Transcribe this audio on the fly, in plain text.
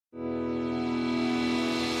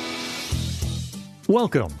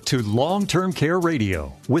Welcome to Long-Term Care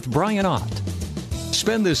Radio with Brian Ott.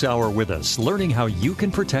 Spend this hour with us learning how you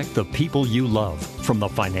can protect the people you love from the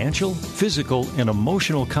financial, physical, and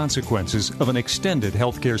emotional consequences of an extended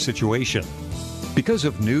healthcare situation. Because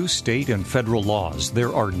of new state and federal laws,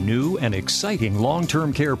 there are new and exciting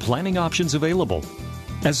long-term care planning options available.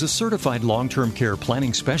 As a certified long-term care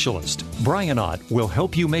planning specialist, Brian Ott will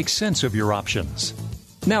help you make sense of your options.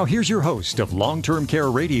 Now here's your host of Long-Term Care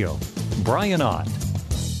Radio, Brian Ott.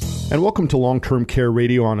 And welcome to Long-Term Care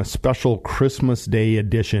Radio on a special Christmas Day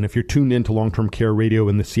edition. If you're tuned into Long-Term Care Radio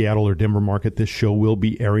in the Seattle or Denver market, this show will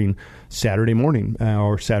be airing Saturday morning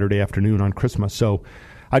or Saturday afternoon on Christmas. So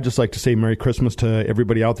I'd just like to say Merry Christmas to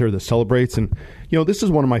everybody out there that celebrates. And, you know, this is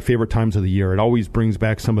one of my favorite times of the year. It always brings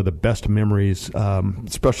back some of the best memories,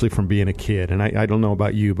 especially from being a kid. And I don't know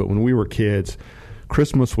about you, but when we were kids,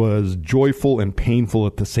 Christmas was joyful and painful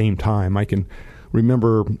at the same time. I can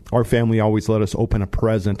remember our family always let us open a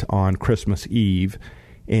present on Christmas Eve,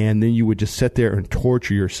 and then you would just sit there and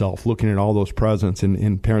torture yourself looking at all those presents,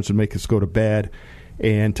 and parents would make us go to bed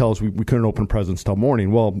and tell us we couldn't open presents till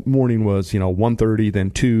morning. Well, morning was, 1:30,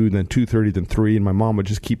 then 2, then 2:30, then 3, and my mom would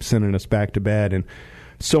just keep sending us back to bed, and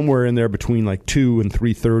somewhere in there between like 2 and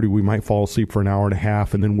 3:30, we might fall asleep for an hour and a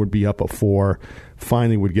half, and then we'd be up at 4.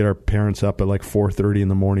 Finally, we'd get our parents up at like 4:30 in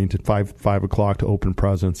the morning to 5 o'clock to open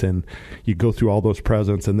presents, and you go through all those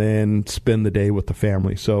presents and then spend the day with the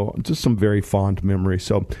family. So just some very fond memories.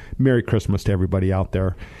 So Merry Christmas to everybody out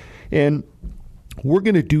there. And we're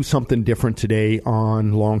going to do something different today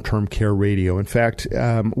on Long-Term Care Radio. In fact,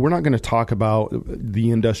 we're not going to talk about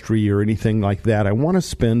the industry or anything like that. I want to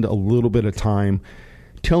spend a little bit of time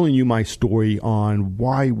telling you my story on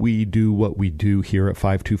why we do what we do here at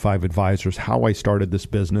 525 Advisors, how I started this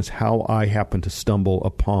business, how I happened to stumble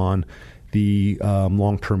upon the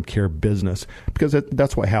long-term care business, because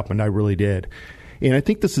that's what happened. I really did. And I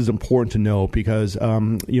think this is important to know because,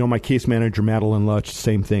 my case manager, Madeline Lutch,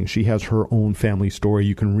 same thing. She has her own family story.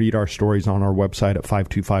 You can read our stories on our website at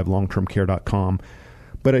 525longtermcare.com.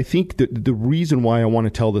 But I think the reason why I want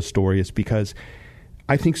to tell this story is because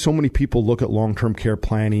I think so many people look at long-term care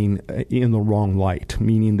planning in the wrong light,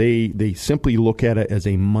 meaning they simply look at it as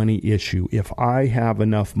a money issue. If I have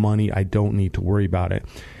enough money, I don't need to worry about it.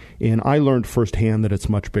 And I learned firsthand that it's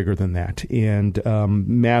much bigger than that. And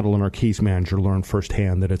Madeline, our case manager, learned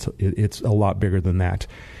firsthand that it's a lot bigger than that.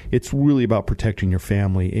 It's really about protecting your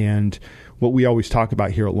family. And what we always talk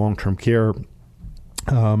about here at Long-Term Care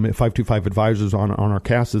at 525 Advisors on our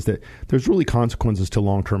cast is that there's really consequences to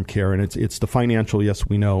long-term care, and it's the financial. Yes,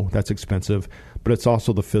 we know that's expensive, but it's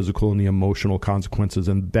also the physical and the emotional consequences,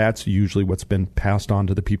 and that's usually what's been passed on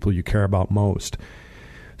to the people you care about most.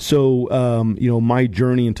 So, my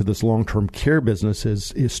journey into this long-term care business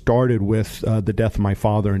is started with the death of my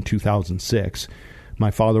father in 2006. My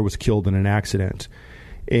father was killed in an accident,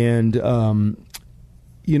 and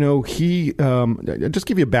he just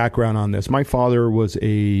give you a background on this. My father was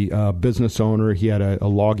a business owner. He had a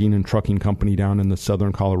logging and trucking company down in the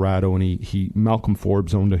southern Colorado, and Malcolm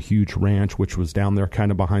Forbes owned a huge ranch, which was down there kind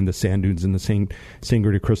of behind the sand dunes in the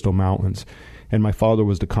Sangre de Cristo Mountains. And my father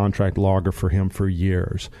was the contract logger for him for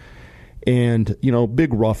years. And,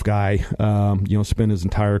 big rough guy, spent his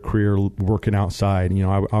entire career working outside.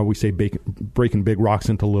 I always say breaking big rocks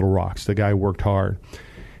into little rocks. The guy worked hard.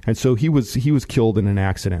 And so he was killed in an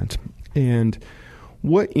accident. And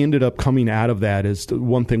what ended up coming out of that is the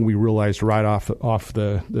one thing we realized right off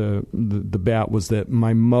the bat was that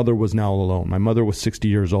my mother was now alone. My mother was 60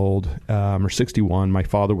 years old, or 61. My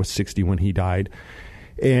father was 60 when he died.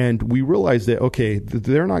 And we realized that, okay,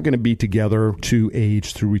 they're not going to be together to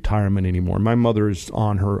age through retirement anymore. My mother's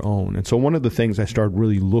on her own. And so one of the things I started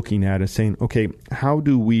really looking at is saying, okay, how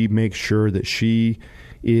do we make sure that she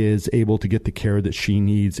is able to get the care that she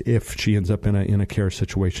needs if she ends up in a care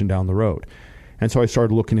situation down the road? And so I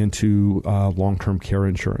started looking into long-term care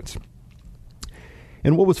insurance.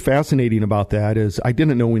 And what was fascinating about that is I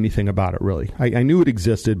didn't know anything about it, really. I knew it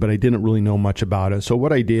existed, but I didn't really know much about it. So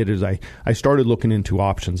what I did is I started looking into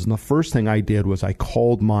options. And the first thing I did was I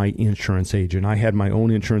called my insurance agent. I had my own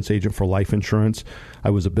insurance agent for life insurance. I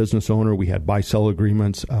was a business owner. We had buy-sell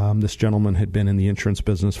agreements. This gentleman had been in the insurance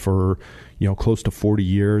business for close to 40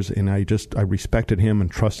 years, and I respected him and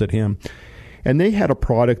trusted him. And they had a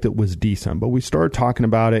product that was decent, but we started talking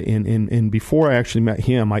about it. And before I actually met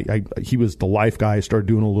him, he was the life guy. I started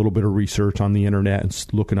doing a little bit of research on the internet and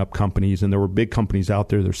looking up companies. And there were big companies out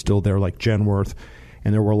there. They're still there, like Genworth.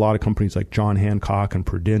 And there were a lot of companies like John Hancock and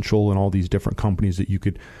Prudential and all these different companies that you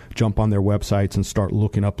could jump on their websites and start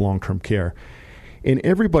looking up long-term care. And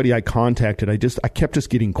everybody I contacted, I kept just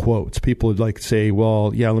getting quotes. People would like say,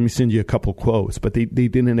 well, yeah, let me send you a couple quotes. But they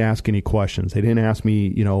didn't ask any questions. They didn't ask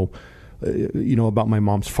me, about my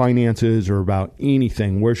mom's finances or about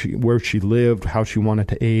anything, where she lived, how she wanted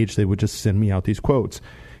to age. They would just send me out these quotes.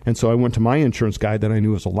 And so I went to my insurance guy that I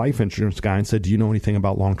knew was a life insurance guy and said, do you know anything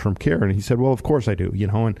about long-term care? And he said, well, of course I do,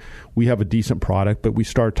 and we have a decent product, but we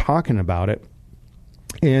started talking about it.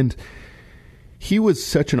 And he was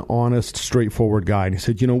such an honest, straightforward guy. And he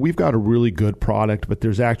said, we've got a really good product, but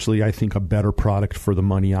there's actually, I think, a better product for the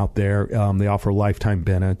money out there. They offer lifetime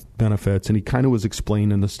benefits. And he kind of was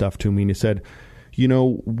explaining the stuff to me. And he said,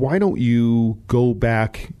 why don't you go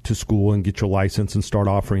back to school and get your license and start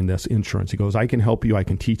offering this insurance? He goes, I can help you. I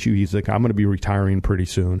can teach you. He's like, I'm going to be retiring pretty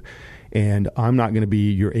soon, and I'm not going to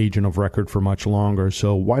be your agent of record for much longer.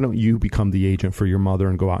 So why don't you become the agent for your mother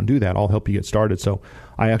and go out and do that? I'll help you get started. So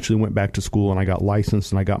I actually went back to school and I got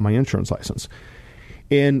licensed and I got my insurance license.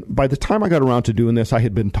 And by the time I got around to doing this, I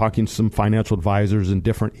had been talking to some financial advisors and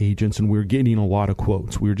different agents, and we were getting a lot of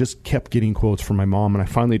quotes. We were just kept getting quotes from my mom, and I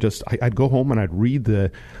finally I'd go home and I'd read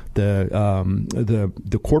the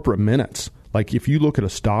corporate minutes. Like if you look at a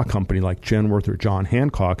stock company like Genworth or John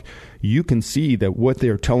Hancock, you can see that what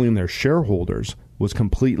they're telling their shareholders was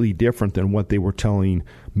completely different than what they were telling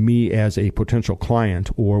me as a potential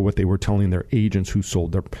client or what they were telling their agents who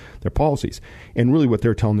sold their policies. And really what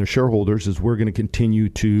they're telling their shareholders is we're going to continue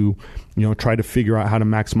to, try to figure out how to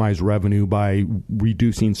maximize revenue by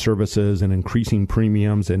reducing services and increasing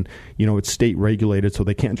premiums. And, it's state regulated, so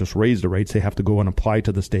they can't just raise the rates. They have to go and apply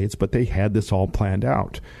to the states, but they had this all planned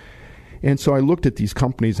out. And so I looked at these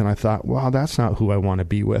companies and I thought, wow, that's not who I want to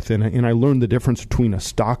be with. And I learned the difference between a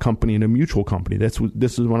stock company and a mutual company. This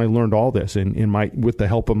is when I learned all this. And with the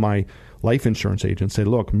help of my life insurance agent, say,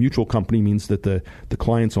 look, mutual company means that the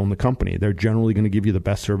clients own the company. They're generally going to give you the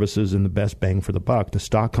best services and the best bang for the buck. The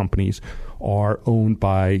stock companies are owned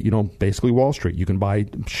by, basically Wall Street. You can buy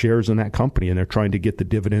shares in that company, and they're trying to get the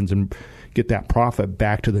dividends and get that profit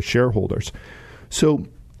back to the shareholders. So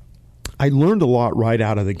I learned a lot right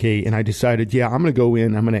out of the gate, and I decided, I'm going to go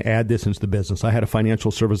in, I'm going to add this into the business. I had a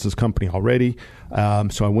financial services company already,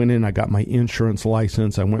 so I went in, I got my insurance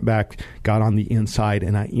license, I went back, got on the inside,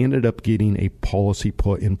 and I ended up getting a policy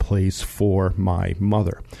put in place for my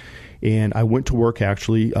mother. And I went to work,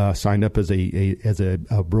 actually signed up as a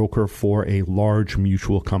broker for a large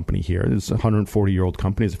mutual company here. It's a 140-year-old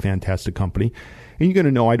company. It's a fantastic company. And you're going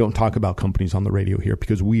to know I don't talk about companies on the radio here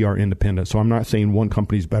because we are independent. So I'm not saying one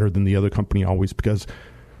company is better than the other company always, because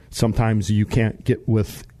sometimes you can't get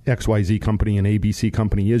with XYZ company and ABC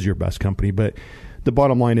company is your best company. But the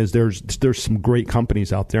bottom line is there's some great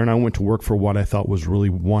companies out there, and I went to work for what I thought was really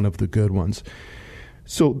one of the good ones.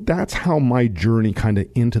 So that's how my journey kind of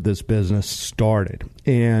into this business started.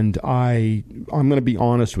 And I'm going to be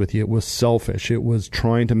honest with you, it was selfish. It was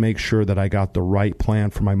trying to make sure that I got the right plan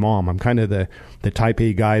for my mom. I'm kind of the type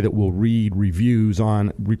A guy that will read reviews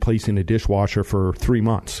on replacing a dishwasher for 3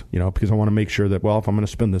 months, because I want to make sure that, if I'm going to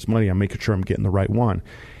spend this money, I'm making sure I'm getting the right one.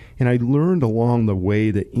 And I learned along the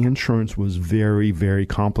way that insurance was very, very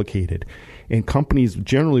complicated. And companies,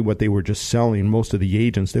 generally what they were just selling, most of the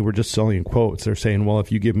agents, they were just selling quotes. They're saying, well,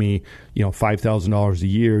 if you give me, $5,000 a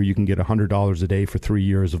year, you can get $100 a day for 3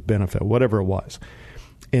 years of benefit, whatever it was.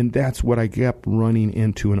 And that's what I kept running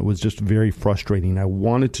into, and it was just very frustrating. I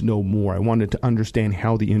wanted to know more. I wanted to understand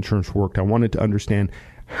how the insurance worked. I wanted to understand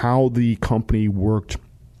how the company worked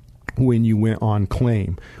when you went on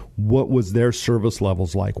claim. What was their service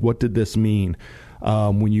levels like? What did this mean?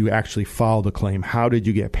 When you actually filed a claim, how did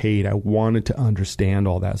you get paid? I wanted to understand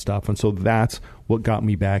all that stuff. And so that's what got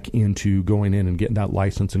me back into going in and getting that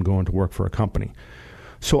license and going to work for a company.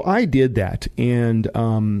 So I did that. And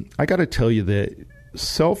I got to tell you that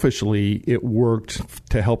selfishly, it worked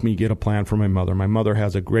to help me get a plan for my mother. My mother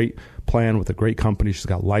has a great plan with a great company. She's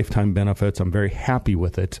got lifetime benefits. I'm very happy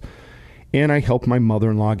with it. And I helped my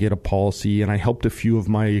mother-in-law get a policy, and I helped a few of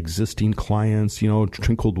my existing clients,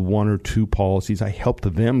 trickled 1 or 2 policies. I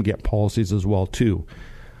helped them get policies as well, too.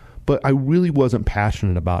 But I really wasn't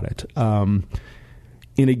passionate about it. And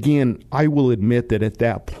again, I will admit that at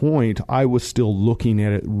that point, I was still looking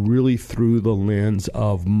at it really through the lens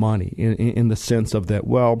of money, in the sense of that,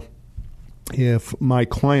 if my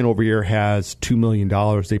client over here has $2 million,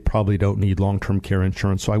 they probably don't need long-term care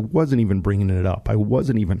insurance. So I wasn't even bringing it up. I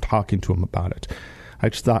wasn't even talking to them about it. I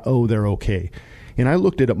just thought, they're okay. And I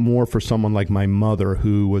looked at it more for someone like my mother,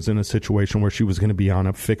 who was in a situation where she was going to be on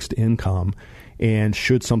a fixed income. And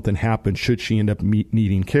should something happen, should she end up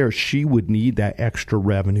needing care, she would need that extra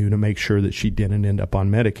revenue to make sure that she didn't end up on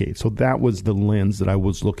Medicaid. So that was the lens that I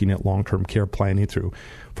was looking at long-term care planning through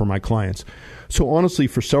for my clients. So honestly,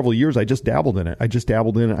 for several years, I just dabbled in it. I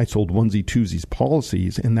sold onesie, twosies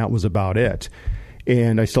policies, and that was about it.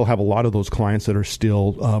 And I still have a lot of those clients that are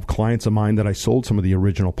still clients of mine that I sold some of the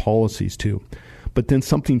original policies to. But then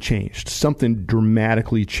something changed. Something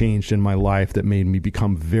dramatically changed in my life that made me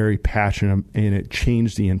become very passionate, and it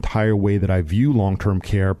changed the entire way that I view long-term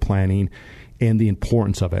care planning and the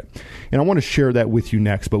importance of it. And I want to share that with you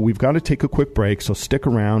next, but we've got to take a quick break, so stick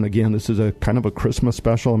around. Again, this is a kind of a Christmas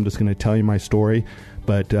special. I'm just going to tell you my story,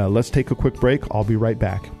 but let's take a quick break. I'll be right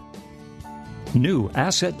back. New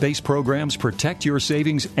asset-based programs protect your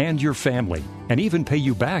savings and your family, and even pay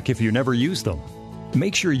you back if you never use them.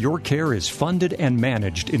 Make sure your care is funded and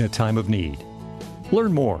managed in a time of need.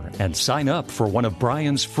 Learn more and sign up for one of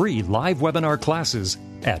Brian's free live webinar classes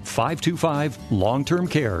at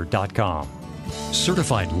 525longtermcare.com.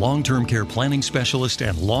 Certified long-term care planning specialist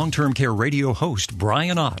and long-term care radio host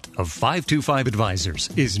Brian Ott of 525 Advisors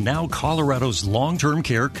is now Colorado's long-term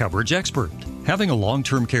care coverage expert. Having a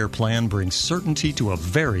long-term care plan brings certainty to a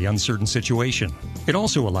very uncertain situation. It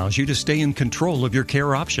also allows you to stay in control of your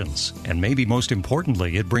care options. And maybe most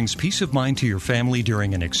importantly, it brings peace of mind to your family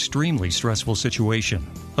during an extremely stressful situation.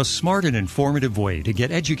 A smart and informative way to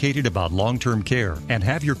get educated about long-term care and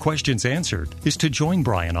have your questions answered is to join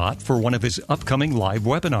Brian Ott for one of his upcoming live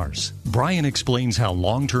webinars. Brian explains how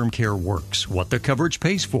long-term care works, what the coverage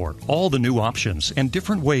pays for, all the new options, and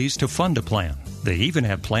different ways to fund a plan. They even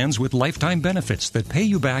have plans with lifetime benefits that pay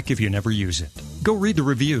you back if you never use it. Go read the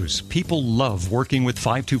reviews. People love working with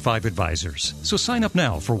 525 Advisors. So sign up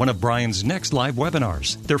now for one of Brian's next live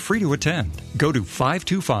webinars. They're free to attend. Go to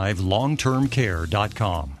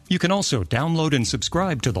 525longtermcare.com. You can also download and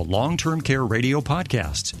subscribe to the Long-Term Care Radio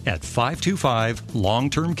podcasts at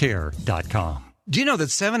 525longtermcare.com. Do you know that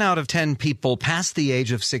 7 out of 10 people past the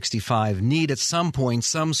age of 65 need at some point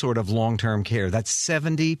some sort of long-term care? That's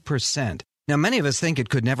 70%. Now, many of us think it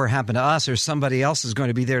could never happen to us or somebody else is going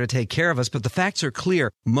to be there to take care of us, but the facts are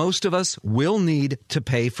clear. Most of us will need to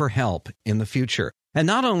pay for help in the future. And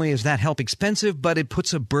not only is that help expensive, but it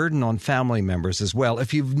puts a burden on family members as well.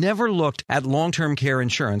 If you've never looked at long-term care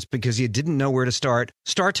insurance because you didn't know where to start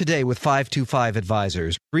today with 525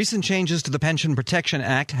 Advisors. Recent changes to the Pension Protection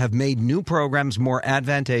Act have made new programs more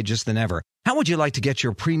advantageous than ever. How would you like to get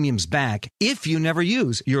your premiums back if you never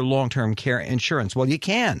use your long-term care insurance? Well, you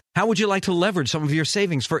can. How would you like to leverage some of your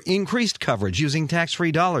savings for increased coverage using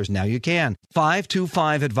tax-free dollars? Now you can.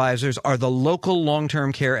 525 Advisors are the local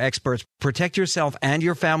long-term care experts. Protect yourself and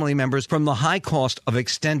your family members from the high cost of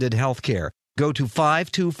extended health care. Go to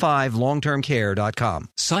 525longtermcare.com.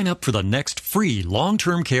 Sign up for the next free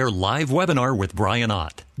long-term care live webinar with Brian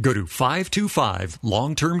Ott. Go to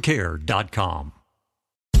 525longtermcare.com.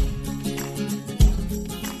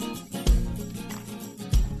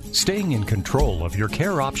 Staying in control of your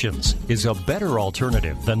care options is a better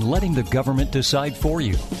alternative than letting the government decide for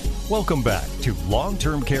you. Welcome back to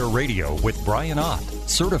Long-Term Care Radio with Brian Ott,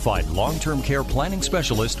 certified long-term care planning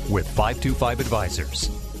specialist with 525 Advisors.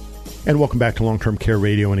 And welcome back to Long-Term Care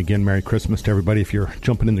Radio. And again, Merry Christmas to everybody. If you're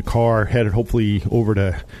jumping in the car, headed hopefully over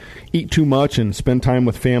to eat too much and spend time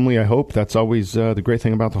with family, I hope. That's always the great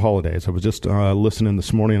thing about the holidays. I was just listening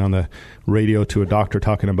this morning on the radio to a doctor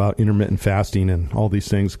talking about intermittent fasting and all these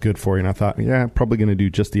things good for you. And I thought, yeah, I'm probably going to do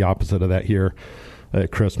just the opposite of that here at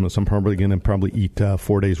Christmas. I'm probably going to eat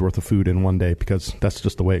 4 days worth of food in one day because that's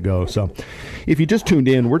just the way it goes. So if you just tuned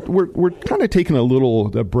in, we're kind of taking a little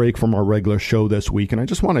break from our regular show this week. And I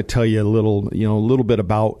just want to tell you a little bit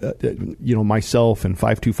about, myself and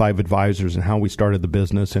 525 Advisors and how we started the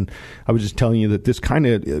business. And I was just telling you that this kind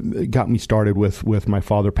of got me started with my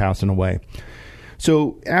father passing away.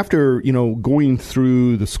 So after, going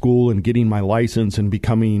through the school and getting my license and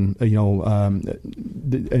becoming,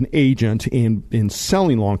 an agent in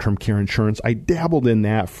selling long-term care insurance, I dabbled in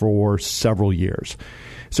that for several years.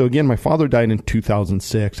 So again, my father died in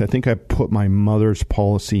 2006. I think I put my mother's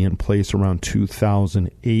policy in place around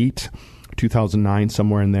 2008, 2009,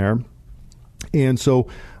 somewhere in there. And so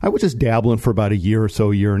I was just dabbling for about a year or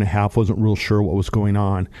so, year and a half, wasn't real sure what was going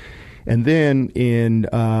on. And then in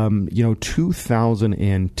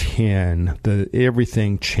 2010,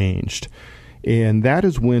 everything changed. And that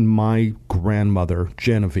is when my grandmother,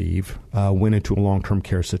 Genevieve, went into a long-term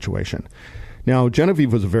care situation. Now,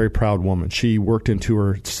 Genevieve was a very proud woman. She worked into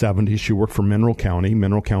her 70s. She worked for Mineral County.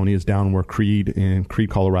 Mineral County is down where Creed,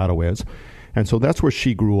 Colorado is. And so that's where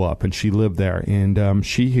she grew up, and she lived there. And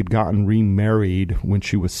she had gotten remarried when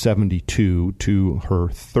she was 72 to her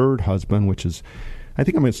third husband, which is, I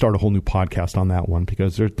think I'm going to start a whole new podcast on that one,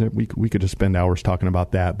 because we could just spend hours talking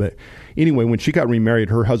about that. But anyway, when she got remarried,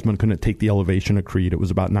 her husband couldn't take the elevation of Creede. It was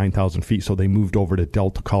about 9,000 feet. So they moved over to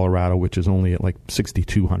Delta, Colorado, which is only at like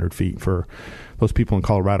 6,200 feet. For those people in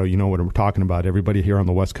Colorado, you know what we're talking about. Everybody here on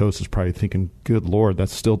the West Coast is probably thinking, good Lord,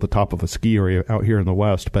 that's still the top of a ski area out here in the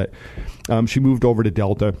West. But she moved over to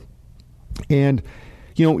Delta. And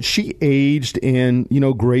she aged and,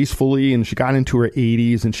 gracefully, and she got into her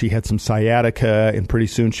 80s, and she had some sciatica, and pretty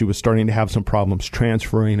soon she was starting to have some problems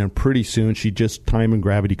transferring, and pretty soon time and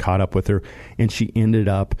gravity caught up with her, and she ended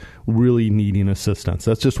up really needing assistance.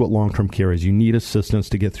 That's just what long-term care is. You need assistance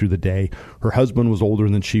to get through the day. Her husband was older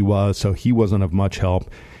than she was, so he wasn't of much help.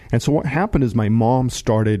 And so what happened is my mom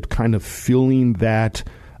started kind of feeling that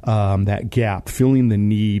gap, feeling the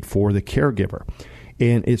need for the caregiver.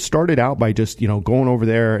 And it started out by just, going over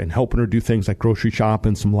there and helping her do things like grocery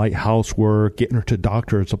shopping, some light housework, getting her to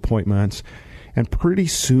doctor's appointments. And pretty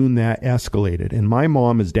soon that escalated. And my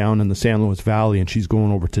mom is down in the San Luis Valley, and she's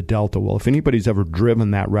going over to Delta. Well, if anybody's ever driven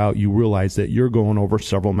that route, you realize that you're going over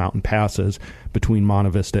several mountain passes between Monte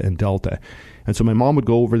Vista and Delta. And so my mom would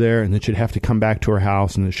go over there, and then she'd have to come back to her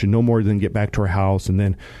house, and she'd no more than get back to her house. And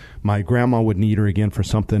then my grandma would need her again for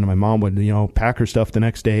something, and my mom would, pack her stuff the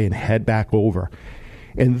next day and head back over.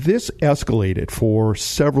 And this escalated for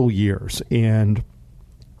several years. And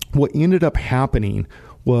what ended up happening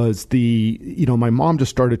was my mom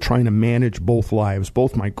just started trying to manage both lives,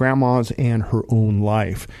 both my grandma's and her own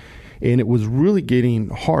life. And it was really getting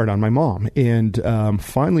hard on my mom. And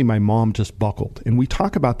finally, my mom just buckled. And we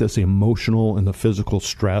talk about this emotional and the physical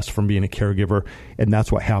stress from being a caregiver, and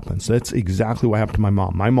that's what happens. That's exactly what happened to my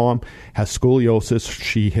mom. My mom has scoliosis.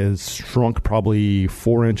 She has shrunk probably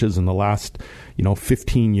 4 inches in the last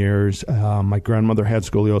 15 years. My grandmother had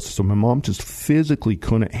scoliosis, so my mom just physically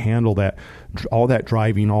couldn't handle that, all that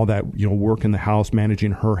driving, all that work in the house,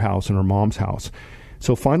 managing her house and her mom's house.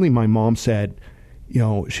 So finally, my mom said,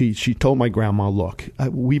 she told my grandma, look,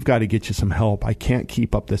 we've got to get you some help. I can't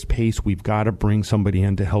keep up this pace. We've got to bring somebody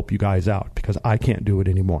in to help you guys out because I can't do it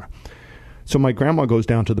anymore. So my grandma goes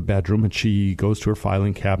down to the bedroom, and she goes to her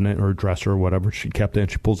filing cabinet or dresser or whatever she kept it,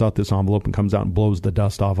 and she pulls out this envelope and comes out and blows the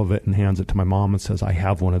dust off of it and hands it to my mom and says, I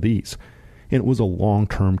have one of these. And it was a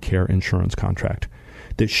long-term care insurance contract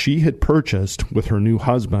that she had purchased with her new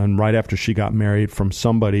husband right after she got married from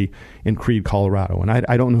somebody in Creede, Colorado. And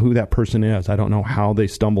I don't know who that person is. I don't know how they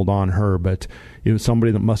stumbled on her, but it was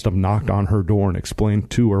somebody that must have knocked on her door and explained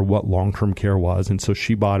to her what long-term care was. And so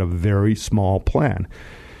she bought a very small plan.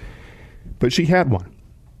 But she had one.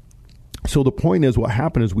 So the point is, what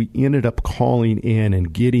happened is we ended up calling in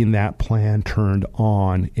and getting that plan turned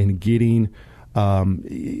on and getting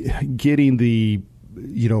the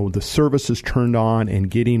services turned on and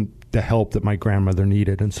getting the help that my grandmother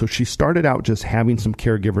needed. And so she started out just having some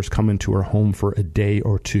caregivers come into her home for a day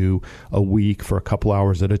or two a week for a couple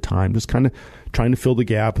hours at a time, just kind of trying to fill the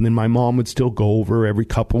gap. And then my mom would still go over every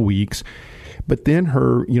couple weeks. But then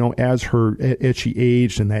her, as she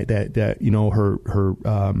aged and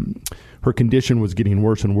her condition was getting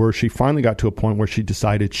worse and worse, she finally got to a point where she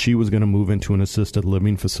decided she was going to move into an assisted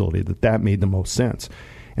living facility, that made the most sense.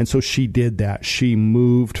 And so she did that. She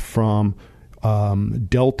moved from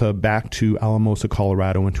Delta back to Alamosa,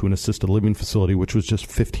 Colorado, into an assisted living facility, which was just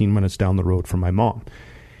 15 minutes down the road from my mom.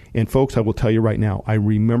 And folks, I will tell you right now, I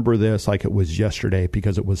remember this like it was yesterday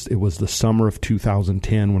because it was the summer of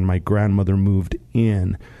 2010 when my grandmother moved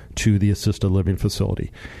in to the assisted living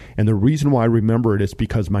facility. And the reason why I remember it is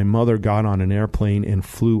because my mother got on an airplane and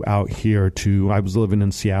flew out here I was living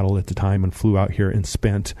in Seattle at the time, and flew out here and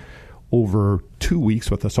spent over 2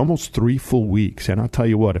 weeks with us, almost 3 full weeks. And I'll tell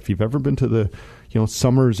you what, if you've ever been to the,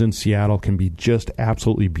 summers in Seattle can be just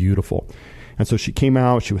absolutely beautiful. And so she came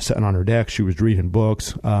out, she was sitting on her deck, she was reading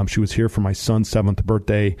books. She was here for my son's 7th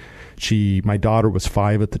birthday. My daughter was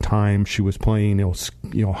 5 at the time. She was playing,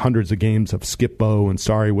 hundreds of games of Skip-Bo and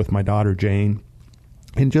Sorry with my daughter Jane,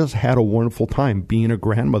 and just had a wonderful time being a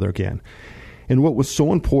grandmother again. And what was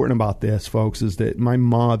so important about this, folks, is that my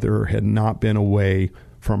mother had not been away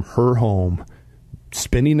from her home,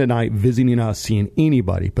 spending the night, visiting us, seeing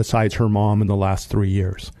anybody besides her mom in the last 3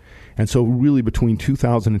 years. And so really between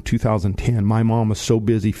 2000 and 2010, my mom was so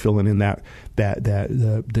busy filling in the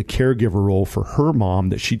caregiver role for her mom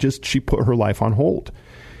that she put her life on hold.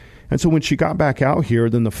 And so when she got back out here,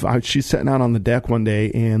 then she's sitting out on the deck one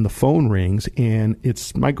day and the phone rings, and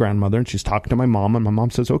it's my grandmother, and she's talking to my mom, and my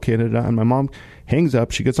mom says, okay, and my mom hangs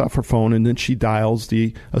up, she gets off her phone, and then she dials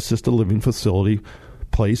the assisted living facility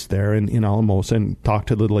place there in Alamosa and talked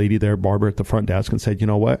to the lady there, Barbara, at the front desk, and said, you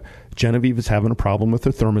know what, Genevieve is having a problem with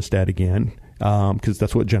her thermostat again, because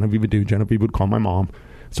that's what Genevieve would do. Genevieve would call my mom.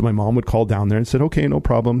 So my mom would call down there and said, okay, no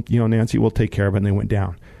problem. Nancy will take care of it. And they went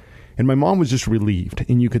down. And my mom was just relieved.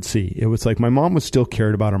 And you could see it was like my mom was still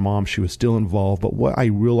cared about her mom. She was still involved. But what I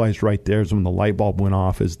realized right there is when the light bulb went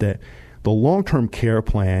off is that the long-term care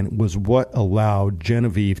plan was what allowed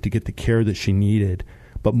Genevieve to get the care that she needed.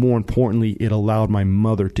 But more importantly, it allowed my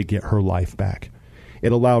mother to get her life back.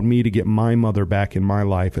 It allowed me to get my mother back in my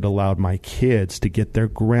life. It allowed my kids to get their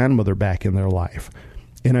grandmother back in their life.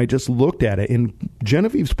 And I just looked at it, and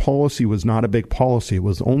Genevieve's policy was not a big policy. It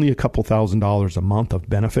was only a couple $1,000s a month of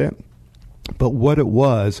benefit. But what it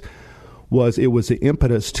was it was the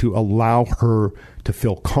impetus to allow her to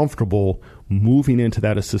feel comfortable moving into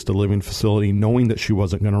that assisted living facility, knowing that she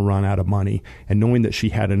wasn't going to run out of money and knowing that she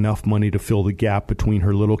had enough money to fill the gap between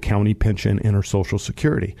her little county pension and her Social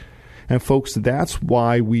Security. And folks, that's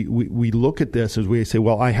why we look at this as we say,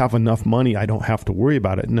 well, I have enough money, I don't have to worry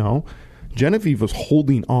about it. No. Genevieve was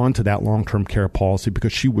holding on to that long-term care policy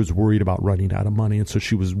because she was worried about running out of money. And so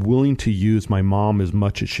she was willing to use my mom as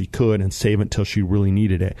much as she could and save it until she really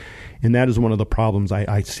needed it. And that is one of the problems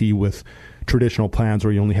I see with traditional plans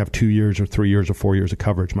where you only have 2 years or 3 years or 4 years of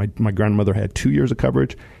coverage. My grandmother had 2 years of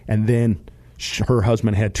coverage, and then her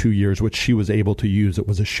husband had 2 years, which she was able to use. It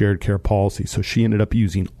was a shared care policy. So she ended up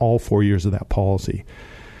using all 4 years of that policy.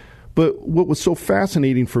 But what was so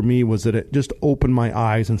fascinating for me was that it just opened my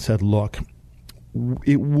eyes and said, look,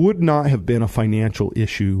 it would not have been a financial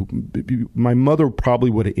issue. My mother probably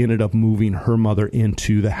would have ended up moving her mother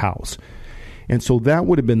into the house. And so that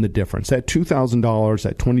would have been the difference. That $2,000,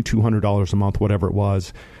 that $2,200 a month, whatever it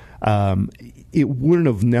was, it wouldn't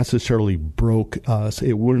have necessarily broke us.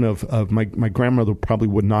 It wouldn't have, my grandmother probably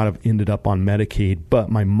would not have ended up on Medicaid, but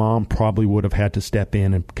my mom probably would have had to step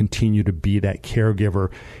in and continue to be that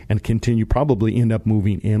caregiver and probably end up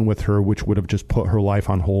moving in with her, which would have just put her life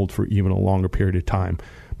on hold for even a longer period of time.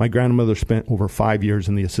 My grandmother spent over 5 years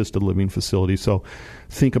in the assisted living facility. So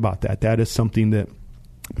think about that. That is something that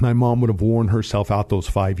my mom would have worn herself out those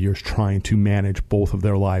 5 years trying to manage both of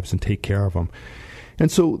their lives and take care of them. And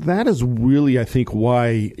so that is really, I think,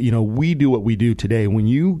 why, we do what we do today. When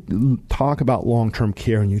you talk about long-term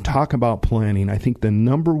care and you talk about planning, I think the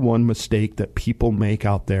number one mistake that people make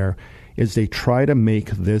out there is they try to make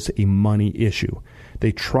this a money issue.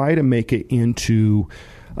 They try to make it into,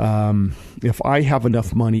 if I have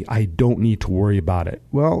enough money, I don't need to worry about it.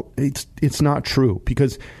 Well, it's not true,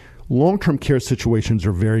 because long-term care situations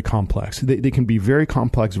are very complex. They can be very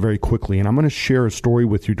complex very quickly. And I'm going to share a story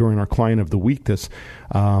with you during our Client of the Week this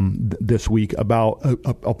week about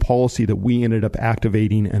a policy that we ended up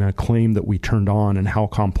activating and a claim that we turned on and how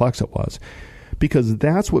complex it was. Because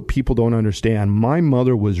that's what people don't understand. My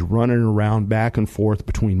mother was running around back and forth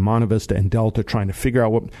between Monte Vista and Delta trying to figure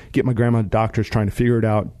out get my grandma to doctors, trying to figure it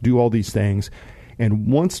out, do all these things. And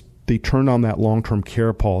once they turned on that long-term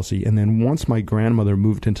care policy, and then once my grandmother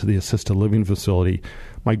moved into the assisted living facility,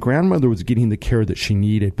 my grandmother was getting the care that she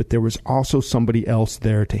needed, but there was also somebody else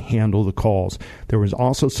there to handle the calls. There was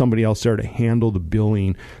also somebody else there to handle the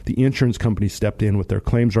billing. The insurance company stepped in with their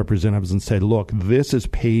claims representatives and said, look, this is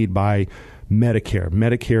paid by Medicare.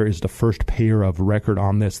 Medicare is the first payer of record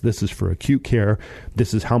on this. This is for acute care.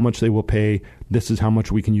 This is how much they will pay. This is how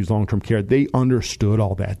much we can use long-term care. They understood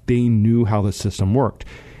all that. They knew how the system worked.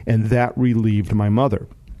 And that relieved my mother.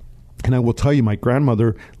 And I will tell you, my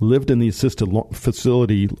grandmother lived in the assisted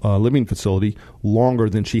living facility longer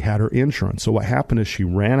than she had her insurance. So what happened is she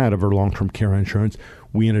ran out of her long-term care insurance.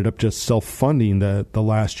 We ended up just self-funding the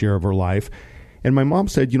last year of her life. And my mom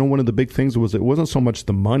said, one of the big things was it wasn't so much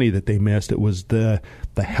the money that they missed, it was the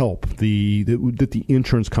help that the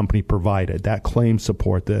insurance company provided, that claim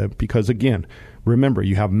support. Because again, remember,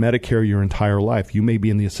 you have Medicare your entire life. You may be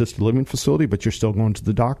in the assisted living facility, but you're still going to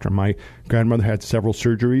the doctor. My grandmother had several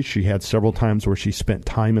surgeries. She had several times where she spent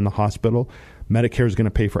time in the hospital. Medicare is going to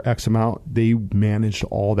pay for X amount. They managed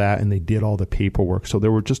all that and they did all the paperwork. So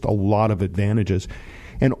there were just a lot of advantages.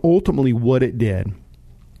 And ultimately what it did,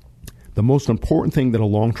 the most important thing that a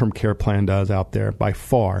long-term care plan does out there by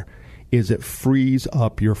far is it frees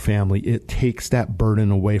up your family. It takes that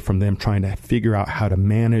burden away from them trying to figure out how to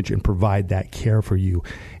manage and provide that care for you.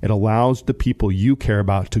 It allows the people you care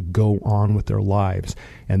about to go on with their lives.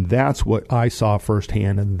 And that's what I saw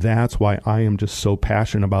firsthand. And that's why I am just so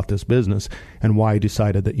passionate about this business and why I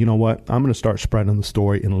decided that, I'm going to start spreading the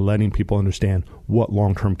story and letting people understand what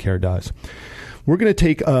long-term care does. We're going to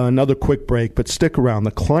take another quick break, but stick around.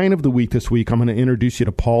 The client of the week this week, I'm going to introduce you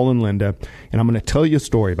to Paul and Linda, and I'm going to tell you a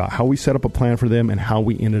story about how we set up a plan for them and how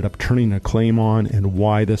we ended up turning a claim on and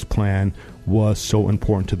why this plan was so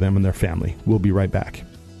important to them and their family. We'll be right back.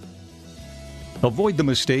 Avoid the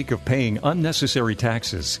mistake of paying unnecessary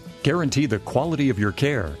taxes, guarantee the quality of your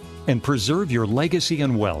care, and preserve your legacy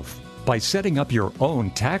and wealth by setting up your own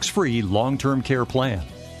tax-free long-term care plan.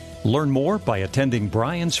 Learn more by attending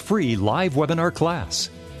Brian's free live webinar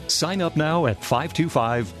class. Sign up now at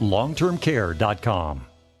 525longtermcare.com.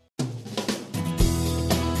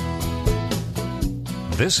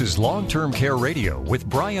 This is Long-Term Care Radio with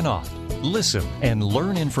Brian Ott. Listen and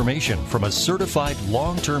learn information from a certified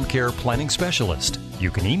long-term care planning specialist.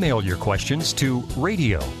 You can email your questions to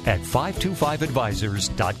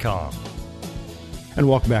radio@525advisors.com. And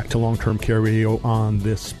welcome back to Long-Term Care Radio on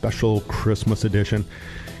this special Christmas edition.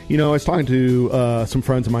 You know, I was talking to some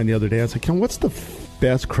friends of mine the other day. I was like, what's the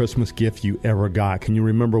best Christmas gift you ever got? Can you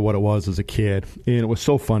remember what it was as a kid? And it was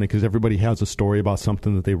so funny because everybody has a story about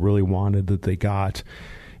something that they really wanted that they got.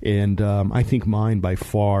 And I think mine by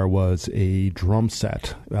far was a drum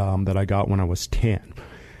set that I got when I was 10.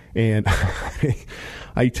 And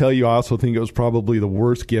I tell you, I also think it was probably the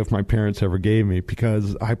worst gift my parents ever gave me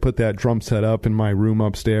because I put that drum set up in my room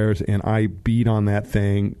upstairs and I beat on that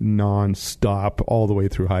thing nonstop all the way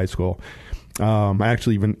through high school. I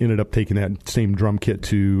actually even ended up taking that same drum kit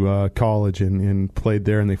to college and played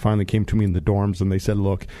there. And they finally came to me in the dorms and they said,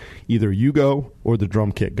 look, either you go or the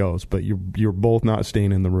drum kit goes, but you're both not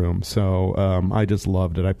staying in the room. So I just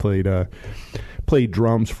loved it. I played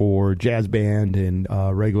drums for jazz band and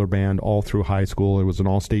regular band all through high school. It was an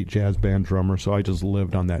all-state jazz band drummer, so I just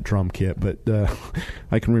lived on that drum kit. But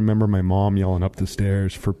I can remember my mom yelling up the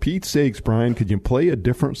stairs, for Pete's sakes, Brian, could you play a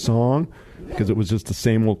different song? Because it was just the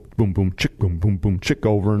same old boom, boom, chick, boom, boom, boom, chick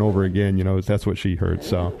over and over again. You know, that's what she heard.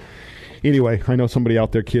 So anyway, I know somebody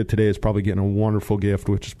out there, kid, today is probably getting a wonderful gift,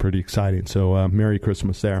 which is pretty exciting. So Merry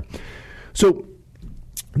Christmas there. So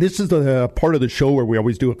this is the part of the show where we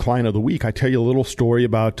always do a client of the week. I tell you a little story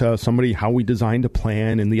about somebody, how we designed a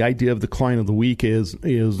plan. And the idea of the client of the week is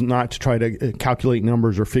not to try to calculate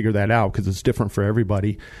numbers or figure that out because it's different for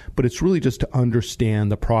everybody. But it's really just to understand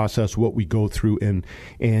the process, what we go through,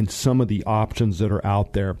 and some of the options that are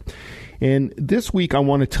out there. And this week, I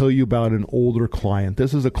want to tell you about an older client.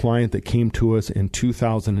 This is a client that came to us in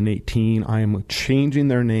 2018. I am changing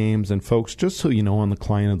their names. And folks, just so you know, on the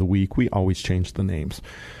client of the week, we always change the names.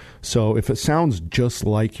 So if it sounds just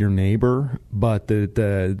like your neighbor, but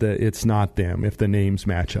it's not them, if the names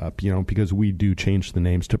match up, you know, because we do change the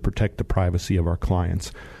names to protect the privacy of our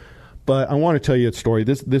clients. But I want to tell you a story.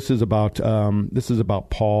 This is about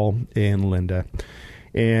Paul and Linda.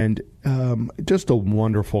 And just a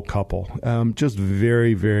wonderful couple, just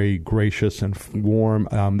very, very gracious and warm.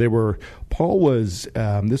 Paul was,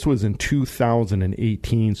 this was in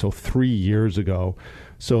 2018, so 3 years ago.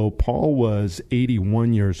 So Paul was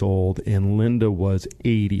 81 years old and Linda was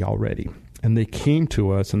 80 already. And they came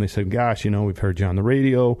to us and they said, gosh, you know, we've heard you on the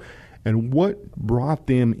radio. And what brought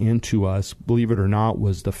them into us, believe it or not,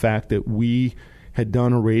 was the fact that we had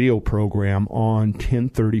done a radio program on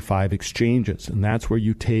 1035 exchanges. And that's where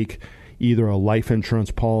you take either a life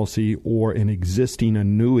insurance policy or an existing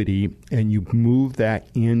annuity and you move that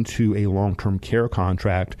into a long-term care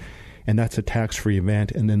contract. And that's a tax-free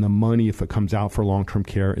event. And then the money, if it comes out for long-term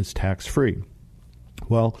care, is tax-free.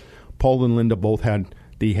 Well, Paul and Linda both had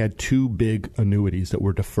two big annuities that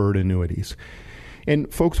were deferred annuities.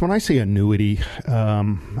 And folks, when I say annuity,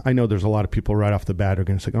 I know there's a lot of people right off the bat are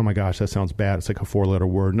going to say, oh my gosh, that sounds bad. It's like a 4-letter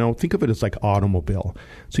word. No, think of it as like automobile.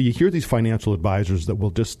 So you hear these financial advisors that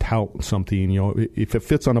will just tout something, you know, if it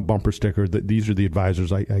fits on a bumper sticker, that these are the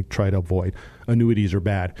advisors I try to avoid. Annuities are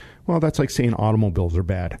bad. Well, that's like saying automobiles are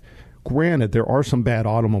bad. Granted, there are some bad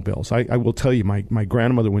automobiles. I will tell you, my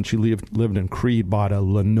grandmother, when she lived in Creed, bought a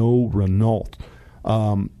Renault.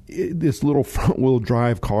 This little front-wheel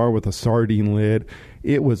drive car with a sardine lid.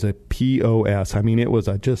 It was a POS. I mean, it was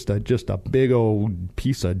just a big old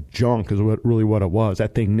piece of junk is really what it was.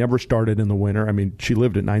 That thing never started in the winter. I mean, she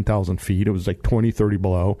lived at 9,000 feet. It was like 20, 30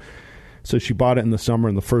 below. So she bought it in the summer.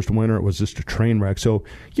 In the first winter, it was just a train wreck. So,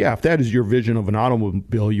 yeah, if that is your vision of an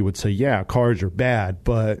automobile, you would say, yeah, cars are bad.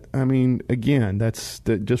 But, I mean, again,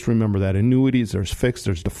 just remember that. Annuities, there's fixed,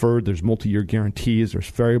 there's deferred, there's multi-year guarantees,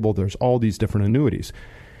 there's variable, there's all these different annuities.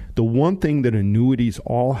 The one thing that annuities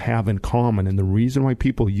all have in common, and the reason why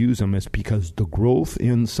people use them, is because the growth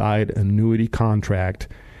inside annuity contract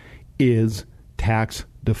is tax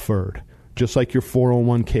deferred, just like your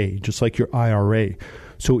 401k, just like your IRA.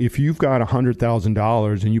 So if you've got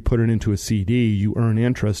 $100,000 and you put it into a CD, you earn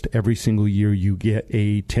interest every single year. You get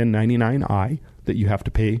a 1099-I that you have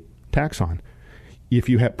to pay tax on. If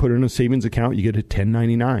you have put it in a savings account, you get a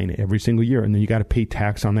 1099 every single year, and then you got to pay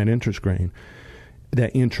tax on that interest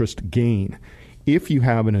gain. If you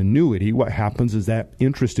have an annuity, what happens is that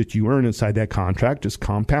interest that you earn inside that contract just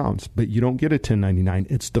compounds, but you don't get a 1099.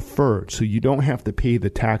 It's deferred, so you don't have to pay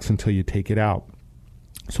the tax until you take it out.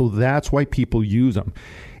 So that's why people use them.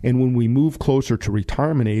 And when we move closer to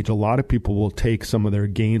retirement age, a lot of people will take some of their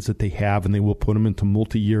gains that they have and they will put them into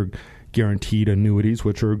multi-year guaranteed annuities,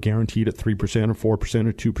 which are guaranteed at 3% or 4%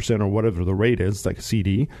 or 2% or whatever the rate is, like a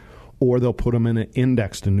CD. Or they'll put them in an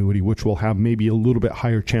indexed annuity, which will have maybe a little bit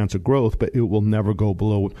higher chance of growth, but it will never go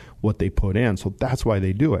below what they put in. So that's why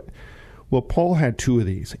they do it. Well, Paul had two of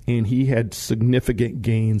these, and he had significant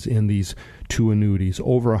gains in these two annuities,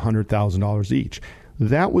 over $100,000 each.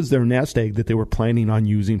 That was their nest egg that they were planning on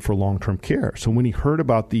using for long-term care. So when he heard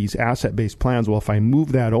about these asset-based plans, well, if I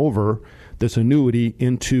move that over, this annuity,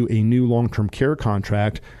 into a new long-term care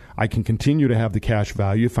contract, I can continue to have the cash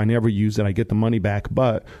value. If I never use it, I get the money back.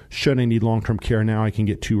 But should I need long-term care now, I can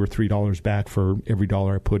get $2 or $3 back for every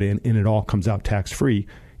dollar I put in, and it all comes out tax-free,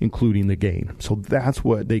 including the gain. So that's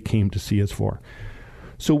what they came to see us for.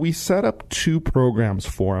 So we set up two programs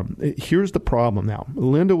for them. Here's the problem now.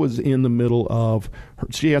 Linda was in the middle of,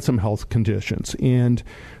 she had some health conditions, and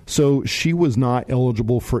so she was not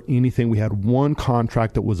eligible for anything. We had one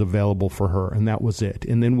contract that was available for her, and that was it.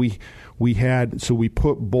 And then we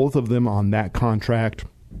put both of them on that contract.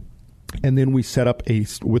 And then we set up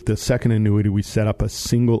with the second annuity, we set up a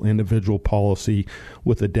single individual policy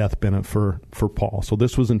with a death benefit for Paul. So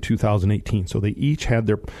this was in 2018. So they each had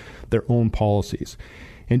their own policies.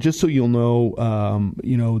 And just so you'll know,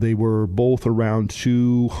 they were both around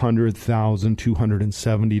 $200,000,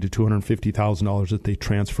 $270,000 to $250,000 that they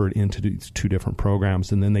transferred into these two different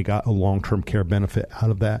programs, and then they got a long-term care benefit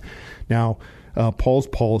out of that. Now, Paul's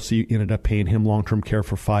policy ended up paying him long-term care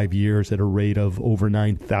for 5 years at a rate of over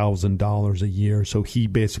 $9,000 a year. So he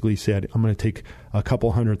basically said, I'm going to take a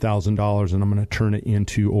couple $100,000 and I'm going to turn it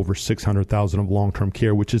into over $600,000 of long-term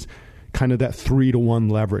care, which is kind of that 3-to-1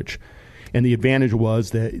 leverage. And the advantage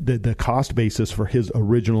was that the cost basis for his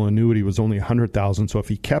original annuity was only $100,000. So if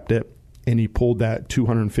he kept it and he pulled that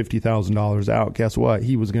 $250,000 out, guess what?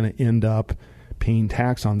 He was going to end up paying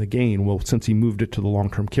tax on the gain. Well, since he moved it to the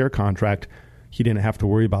long-term care contract, he didn't have to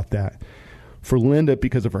worry about that. For Linda,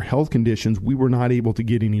 because of her health conditions, we were not able to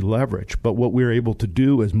get any leverage. But what we were able to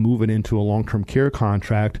do is move it into a long-term care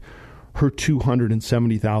contract. Her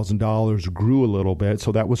 $270,000 grew a little bit,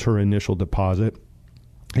 so that was her initial deposit.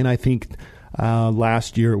 And I think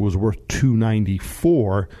last year it was worth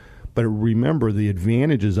 $294. But remember, the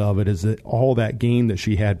advantages of it is that all that gain that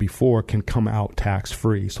she had before can come out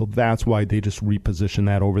tax-free. So that's why they just reposition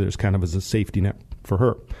that over there as kind of as a safety net for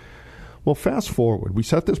her. Well, fast forward. We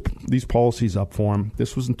set these policies up for them.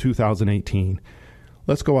 This was in 2018.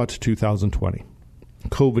 Let's go out to 2020.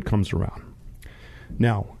 COVID comes around.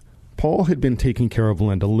 Now, Paul had been taking care of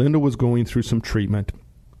Linda. Linda was going through some treatment.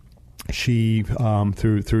 She,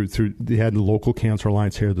 they had the local cancer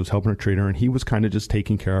alliance here that was helping her treat her, and he was kind of just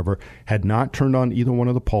taking care of her, had not turned on either one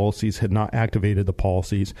of the policies, had not activated the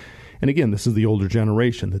policies. And again, this is the older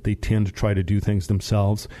generation that they tend to try to do things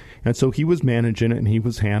themselves. And so he was managing it and he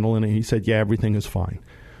was handling it. And he said, yeah, everything is fine.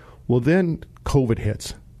 Well, then COVID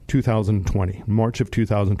hits 2020, March of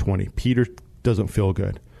 2020. Peter doesn't feel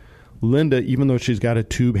good. Linda, even though she's got a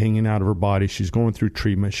tube hanging out of her body, she's going through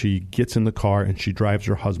treatment. She gets in the car and she drives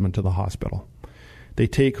her husband to the hospital. They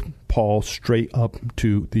take Paul straight up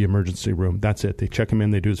to the emergency room. That's it. They check him in.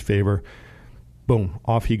 They do his favor. Boom,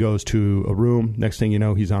 off he goes to a room. Next thing you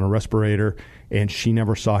know, he's on a respirator, and she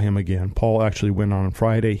never saw him again. Paul actually went on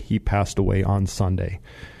Friday. He passed away on Sunday.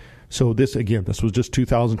 So this was just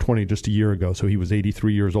 2020, just a year ago. So he was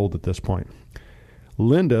 83 years old at this point.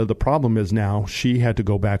 Linda, the problem is now she had to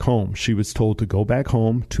go back home. She was told to go back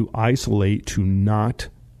home, to isolate, to not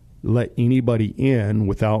let anybody in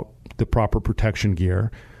without the proper protection gear.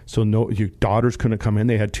 So no, your daughters couldn't come in.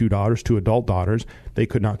 They had 2 daughters, 2 adult daughters. They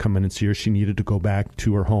could not come in and see her. She needed to go back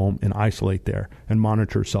to her home and isolate there and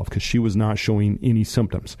monitor herself because she was not showing any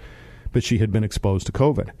symptoms, but she had been exposed to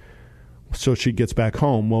COVID. So she gets back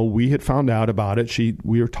home. Well, we had found out about it.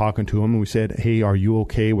 We were talking to him and we said, hey, are you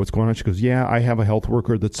okay? What's going on? She goes, yeah, I have a health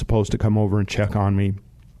worker that's supposed to come over and check on me.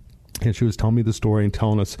 And she was telling me the story and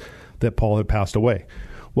telling us that Paul had passed away.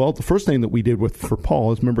 Well, the first thing that we did for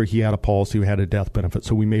Paul is, remember, he had a policy, we had a death benefit.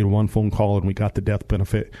 So we made one phone call and we got the death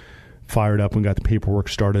benefit fired up and got the paperwork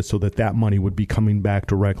started so that money would be coming back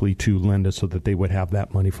directly to Linda so that they would have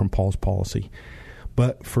that money from Paul's policy.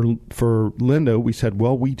 But for Linda, we said,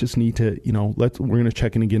 well, we just need to, we're going to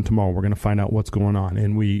check in again tomorrow. We're going to find out what's going on.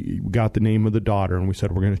 And we got the name of the daughter, and we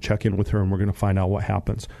said, we're going to check in with her, and we're going to find out what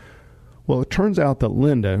happens. Well, it turns out that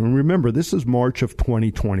Linda, and remember, this is March of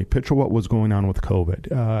 2020. Picture what was going on with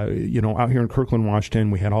COVID. Out here in Kirkland, Washington,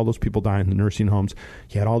 we had all those people dying in the nursing homes.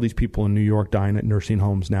 You had all these people in New York dying at nursing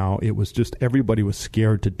homes now. It was just, everybody was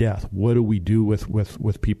scared to death. What do we do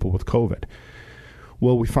with people with COVID?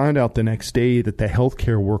 Well, we find out the next day that the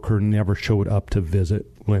healthcare worker never showed up to visit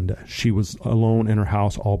Linda. She was alone in her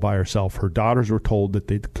house all by herself. Her daughters were told that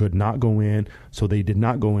they could not go in, so they did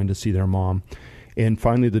not go in to see their mom. And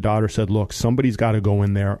finally, the daughter said, look, somebody's got to go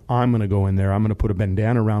in there. I'm going to go in there. I'm going to put a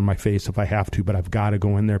bandana around my face if I have to, but I've got to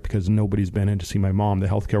go in there because nobody's been in to see my mom. The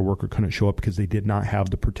healthcare worker couldn't show up because they did not have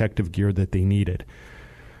the protective gear that they needed.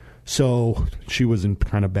 So she was in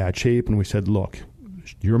kind of bad shape, and we said, look,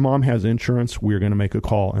 your mom has insurance. We're going to make a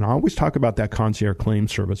call. And I always talk about that concierge claim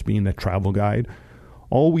service being that travel guide.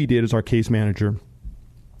 All we did is our case manager,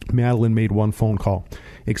 Madeline, made one phone call,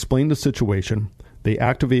 explained the situation. They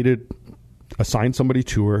assigned somebody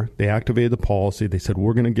to her. They activated the policy. They said,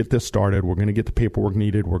 we're going to get this started. We're going to get the paperwork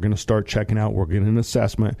needed. We're going to start checking out. We're getting an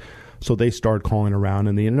assessment. So they started calling around,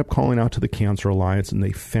 and they ended up calling out to the Cancer Alliance, and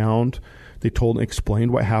explained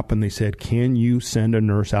what happened. They said, can you send a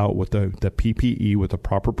nurse out with the PPE, with the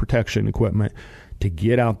proper protection equipment, to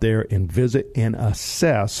get out there and visit and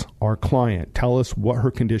assess our client? Tell us what her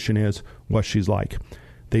condition is, what she's like.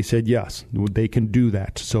 They said, yes, they can do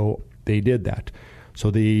that. So they did that. So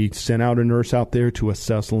they sent out a nurse out there to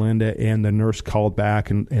assess Linda, and the nurse called back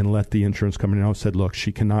and let the insurance company know, said, look,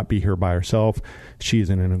 she cannot be here by herself. She is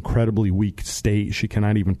in an incredibly weak state. She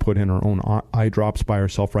cannot even put in her own eye drops by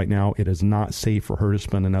herself right now. It is not safe for her to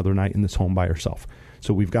spend another night in this home by herself.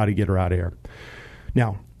 So we've got to get her out of here.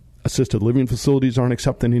 Now, assisted living facilities aren't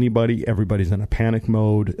accepting anybody. Everybody's in a panic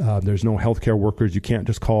mode. There's no healthcare workers. You can't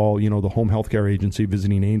just call, the home healthcare agency,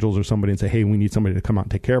 Visiting Angels or somebody, and say, hey, we need somebody to come out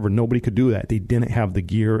and take care of her. Nobody could do that. They didn't have the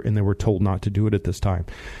gear, and they were told not to do it at this time.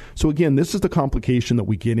 So again, this is the complication that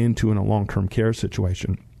we get into in a long-term care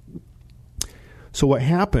situation. So what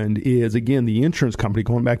happened is, again, the insurance company,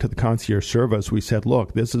 going back to the concierge service, we said,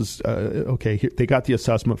 look, this is, okay, here, they got the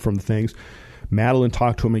assessment from the things. Madeline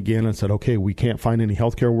talked to him again and said, okay, we can't find any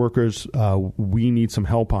healthcare workers. We need some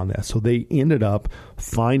help on this. So they ended up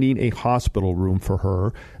finding a hospital room for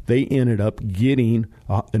her. They ended up getting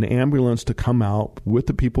an ambulance to come out with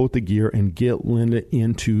the people with the gear and get Linda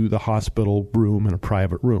into the hospital room in a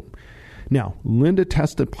private room. Now, Linda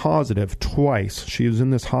tested positive twice. She was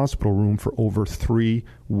in this hospital room for over 3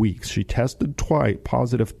 weeks. She tested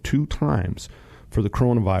positive 2 times for the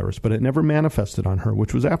coronavirus, but it never manifested on her,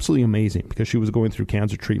 which was absolutely amazing because she was going through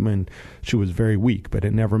cancer treatment. She was very weak, but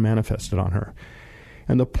it never manifested on her.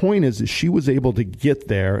 And the point is that she was able to get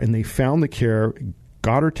there, and they found the care,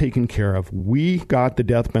 got her taken care of. We got the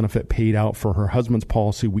death benefit paid out for her husband's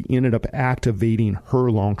policy. We ended up activating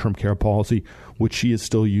her long-term care policy, which she is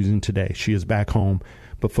still using today. She is back home.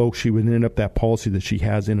 But folks, she would end up, that policy that she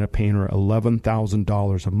has ended up paying her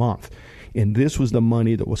 $11,000 a month. And this was the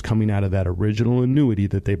money that was coming out of that original annuity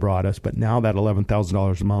that they brought us. But now that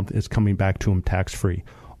 $11,000 a month is coming back to them tax-free.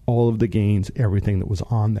 All of the gains, everything that was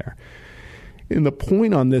on there. And the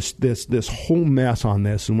point on this whole mess on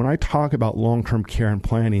this, and when I talk about long-term care and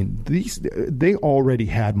planning, they already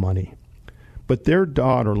had money. But their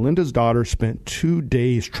daughter, Linda's daughter, spent 2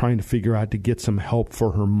 days trying to figure out to get some help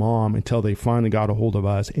for her mom until they finally got a hold of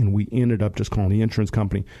us, and we ended up just calling the insurance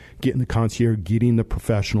company, getting the concierge, getting the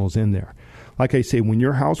professionals in there. Like I say, when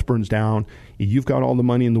your house burns down, you've got all the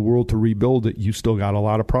money in the world to rebuild it, you still got a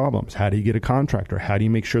lot of problems. How do you get a contractor? How do you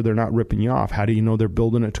make sure they're not ripping you off? How do you know they're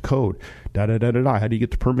building it to code? How do you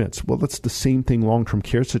get the permits? Well, that's the same thing long-term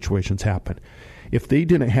care situations happen. If they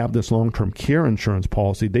didn't have this long-term care insurance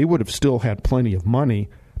policy, they would have still had plenty of money,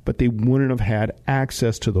 but they wouldn't have had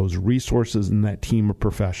access to those resources and that team of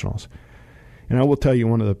professionals. And I will tell you,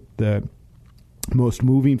 one of the most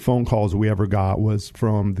moving phone calls we ever got was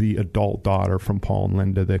from the adult daughter from Paul and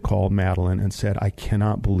Linda that called Madeline and said, I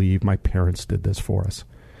cannot believe my parents did this for us.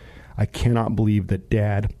 I cannot believe that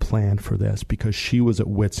Dad planned for this, because she was at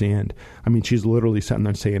wit's end. I mean, she's literally sitting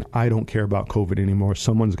there saying, I don't care about COVID anymore.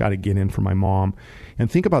 Someone's got to get in for my mom. And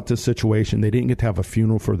think about this situation. They didn't get to have a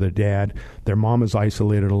funeral for their dad. Their mom is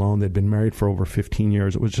isolated alone. They'd been married for over 15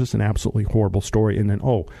 years. It was just an absolutely horrible story. And then,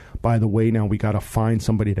 oh, by the way, now we got to find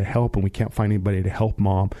somebody to help, and we can't find anybody to help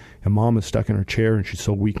Mom. And Mom is stuck in her chair, and she's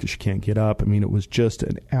so weak that she can't get up. I mean, it was just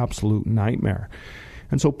an absolute nightmare.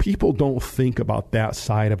 And so people don't think about that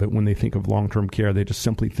side of it when they think of long-term care. They just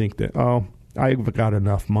simply think that, oh, I've got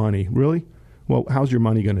enough money. Really? Well, how's your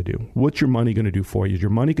money going to do? What's your money going to do for you? Is your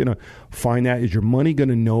money going to find that? Is your money going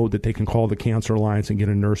to know that they can call the Cancer Alliance and get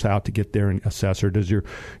a nurse out to get there and assess her? Does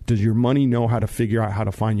your money know how to figure out how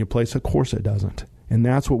to find your place? Of course it doesn't. And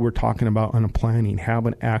that's what we're talking about on a planning,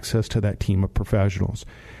 having access to that team of professionals.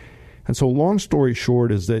 And so long story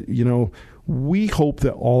short is that, we hope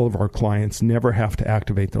that all of our clients never have to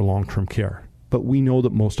activate their long-term care, but we know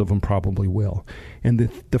that most of them probably will. And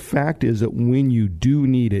the fact is that when you do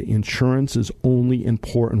need it, insurance is only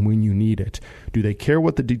important when you need it. Do they care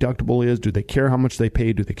what the deductible is? Do they care how much they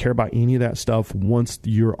pay? Do they care about any of that stuff once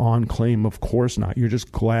you're on claim? Of course not. You're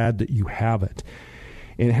just glad that you have it.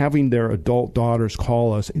 And having their adult daughters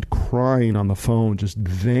call us and crying on the phone, just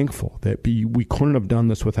thankful that we couldn't have done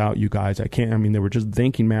this without you guys. They were just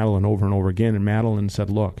thanking Madeline over and over again. And Madeline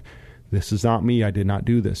said, look, this is not me. I did not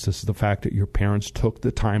do this. This is the fact that your parents took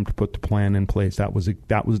the time to put the plan in place. That was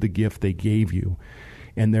the gift they gave you.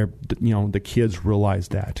 And the kids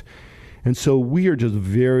realized that. And so we are just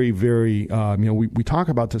very, very, we talk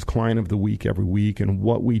about this client of the week every week and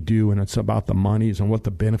what we do, and it's about the monies and what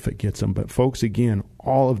the benefit gets them. But folks, again,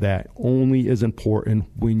 all of that only is important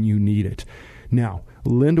when you need it. Now,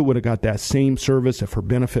 Linda would have got that same service if her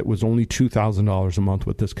benefit was only $2,000 a month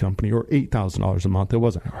with this company or $8,000 a month. It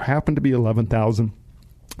wasn't. It happened to be $11,000.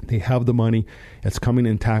 They have the money. It's coming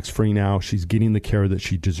in tax-free now. She's getting the care that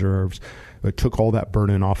she deserves. It took all that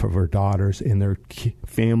burden off of her daughters, and their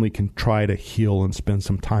family can try to heal and spend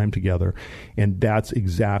some time together. And that's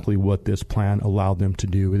exactly what this plan allowed them to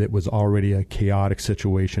do. It was already a chaotic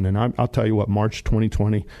situation. And I'll tell you what, March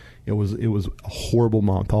 2020, it was a horrible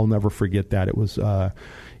month. I'll never forget that. It was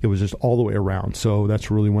just all the way around. So that's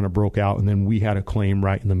really when it broke out. And then we had a claim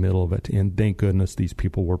right in the middle of it. And thank goodness these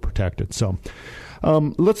people were protected. So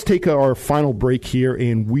let's take our final break here,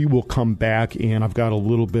 and we will come back. And I've got a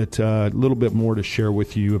little bit more to share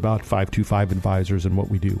with you about 525 Advisors and what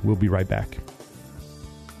we do. We'll be right back.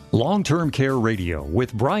 Long-Term Care Radio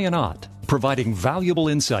with Brian Ott, providing valuable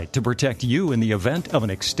insight to protect you in the event of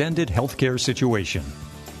an extended healthcare situation.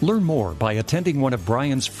 Learn more by attending one of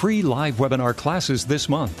Brian's free live webinar classes this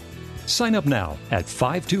month. Sign up now at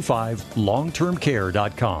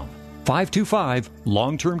 525longtermcare.com.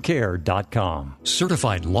 525longtermcare.com.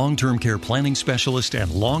 Certified long-term care planning specialist and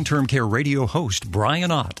long-term care radio host Brian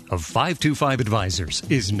Ott of 525 Advisors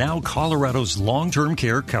is now Colorado's long-term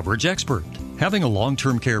care coverage expert. Having a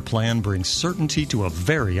long-term care plan brings certainty to a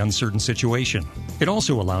very uncertain situation. It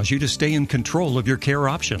also allows you to stay in control of your care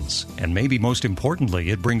options. And maybe most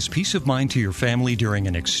importantly, it brings peace of mind to your family during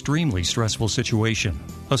an extremely stressful situation.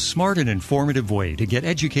 A smart and informative way to get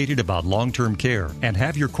educated about long-term care and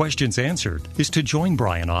have your questions answered is to join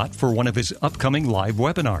Brian Ott for one of his upcoming live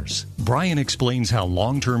webinars. Brian explains how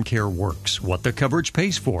long-term care works, what the coverage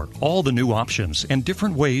pays for, all the new options, and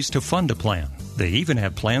different ways to fund a plan. They even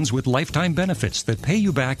have plans with lifetime benefits that pay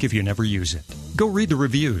you back if you never use it. Go read the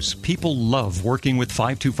reviews. People love working with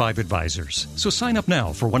 525 Advisors. So sign up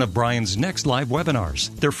now for one of Brian's next live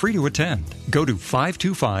webinars. They're free to attend. Go to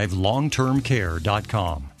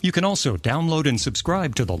 525longtermcare.com. You can also download and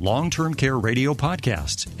subscribe to the Long-Term Care Radio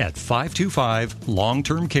podcasts at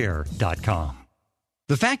 525longtermcare.com.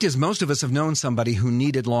 The fact is, most of us have known somebody who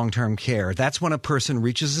needed long-term care. That's when a person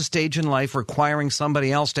reaches a stage in life requiring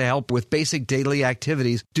somebody else to help with basic daily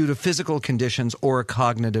activities due to physical conditions or a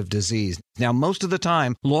cognitive disease. Now, most of the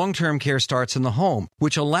time, long-term care starts in the home,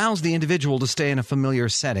 which allows the individual to stay in a familiar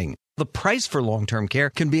setting. The price for long-term care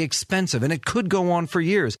can be expensive, and it could go on for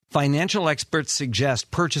years. Financial experts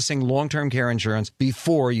suggest purchasing long-term care insurance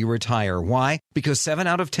before you retire. Why? Because 7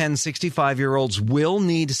 out of 10 65-year-olds will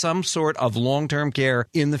need some sort of long-term care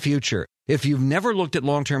in the future. If you've never looked at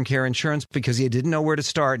long-term care insurance because you didn't know where to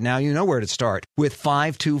start, now you know where to start with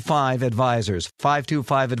 525 Advisors.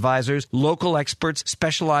 525 Advisors, local experts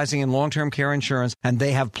specializing in long-term care insurance, and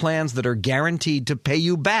they have plans that are guaranteed to pay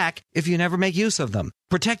you back if you never make use of them.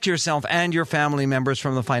 Protect yourself and your family members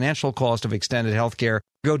from the financial cost of extended health care.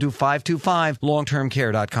 Go to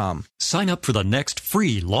 525longtermcare.com. Sign up for the next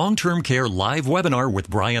free long-term care live webinar with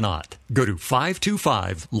Brian Ott. Go to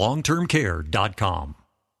 525longtermcare.com.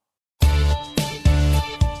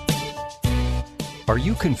 Are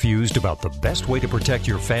you confused about the best way to protect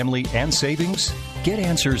your family and savings? Get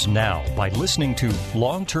answers now by listening to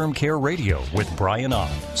Long-Term Care Radio with Brian Ott,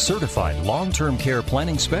 certified long-term care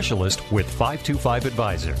planning specialist with 525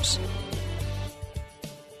 Advisors.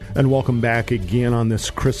 And welcome back again on this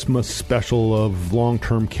Christmas special of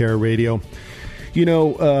Long-Term Care Radio. You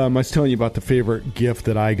know, I was telling you about the favorite gift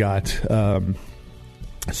that I got.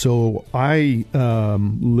 So I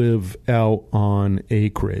live out on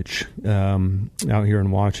acreage out here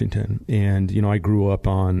in Washington. And, I grew up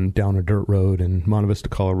down a dirt road in Monte Vista,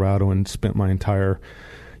 Colorado, and spent my entire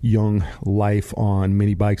young life on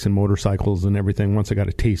mini bikes and motorcycles and everything. Once I got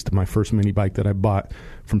a taste of my first mini bike that I bought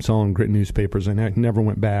from selling grit newspapers, and I never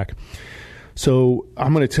went back. So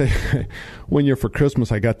I'm going to tell you, one year for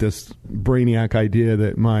Christmas, I got this brainiac idea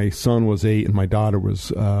that my son was 8 and my daughter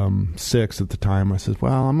was 6 at the time. I said,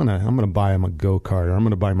 well, I'm gonna buy him a go-kart, or I'm going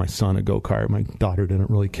to buy my son a go-kart. My daughter didn't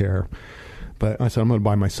really care. But I said, I'm going to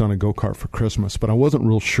buy my son a go-kart for Christmas. But I wasn't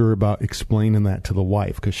real sure about explaining that to the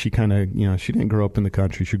wife, because she kind of, she didn't grow up in the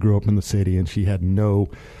country. She grew up in the city, and she had no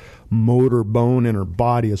motor bone in her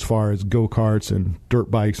body as far as go-karts and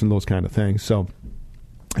dirt bikes and those kind of things. So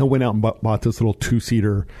I went out and bought this little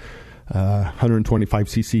 2-seater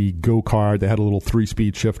 125cc go-kart that had a little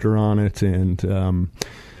 3-speed shifter on it, and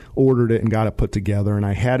ordered it and got it put together. And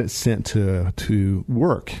I had it sent to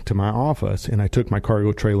work, to my office. And I took my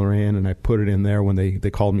cargo trailer in and I put it in there when they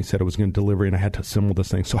called me, said it was going to deliver, and I had to assemble this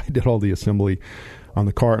thing. So I did all the assembly on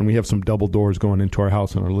the cart, and we have some double doors going into our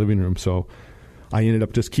house in our living room. So I ended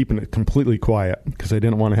up just keeping it completely quiet because I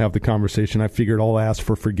didn't want to have the conversation. I figured I'll ask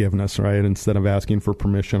for forgiveness, right, instead of asking for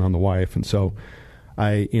permission on the wife. And so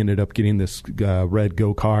I ended up getting this red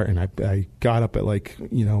go-kart, and I got up at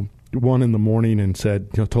 1 in the morning and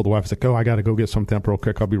said, told the wife, I was like, I got to go get something up real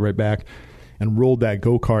quick. I'll be right back. And rolled that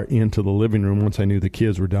go-kart into the living room once I knew the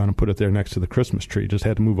kids were done, and put it there next to the Christmas tree. Just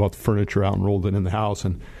had to move all the furniture out and rolled it in the house.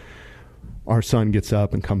 And our son gets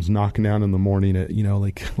up and comes knocking down in the morning at,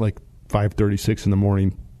 like 5:36 in the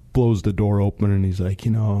morning, blows the door open, and he's like,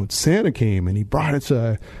 Santa came and he brought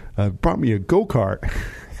me a go-kart.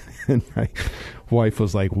 And my wife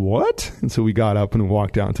was like, what? And so we got up and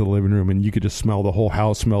walked out into the living room, and you could just smell the whole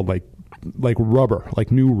house smelled like rubber,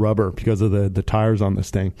 like new rubber, because of the tires on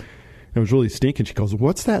this thing. It was really stinking. She goes,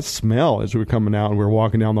 what's that smell? As we were coming out, and we were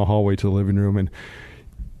walking down the hallway to the living room, and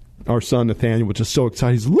our son Nathaniel was just so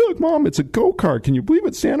excited. He's, look, Mom, it's a go-kart. Can you believe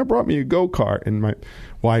it? Santa brought me a go-kart. And my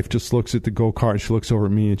wife just looks at the go-kart, and she looks over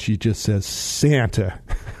at me, and she just says, Santa.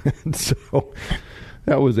 And so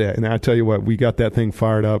that was it. And I tell you what, we got that thing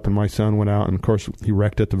fired up, and my son went out, and of course he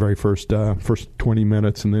wrecked it the very first 20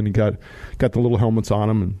 minutes, and then he got the little helmets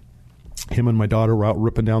on him, and him and my daughter were out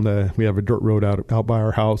ripping down we have a dirt road out by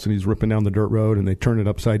our house, and he's ripping down the dirt road, and they turned it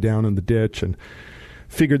upside down in the ditch, and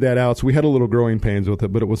figured that out. So we had a little growing pains with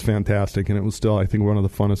it, but it was fantastic, and it was still, I think, one of the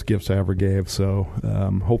funnest gifts I ever gave. So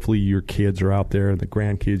hopefully your kids are out there, and the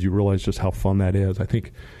grandkids, you realize just how fun that is. I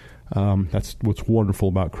think that's what's wonderful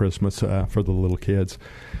about Christmas for the little kids.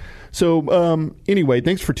 So anyway,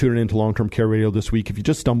 thanks for tuning in to Long-Term Care Radio this week. If you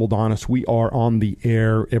just stumbled on us, we are on the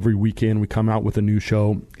air every weekend. We come out with a new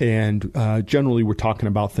show, and generally we're talking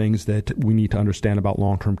about things that we need to understand about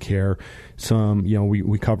long-term care. Some,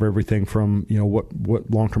 we cover everything from, what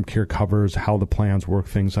long-term care covers, how the plans work,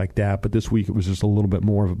 things like that. But this week it was just a little bit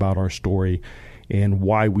more about our story and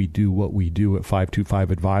why we do what we do at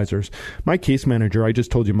 525 Advisors. My case manager, I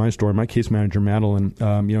just told you my story. My case manager,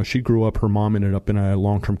 Madeline, she grew up, her mom ended up in a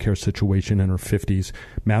long-term care situation in her 50s.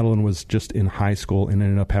 Madeline was just in high school and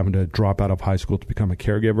ended up having to drop out of high school to become a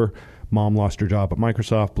caregiver. Mom lost her job at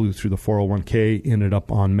Microsoft, blew through the 401k, ended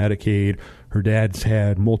up on Medicaid. Her dad's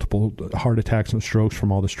had multiple heart attacks and strokes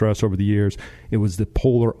from all the stress over the years. It was the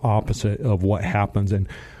polar opposite of what happens. And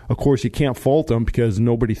of course, you can't fault them because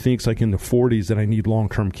nobody thinks like in the 40s that I need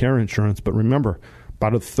long-term care insurance. But remember,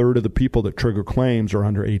 about a third of the people that trigger claims are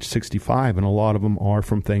under age 65, and a lot of them are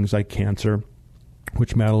from things like cancer,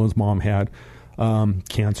 which Madeline's mom had,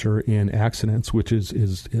 cancer in accidents, which is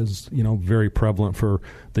very prevalent for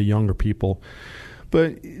the younger people.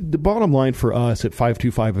 But the bottom line for us at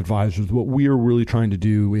 525 Advisors, what we are really trying to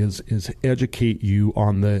do is educate you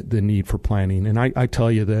on the need for planning. And I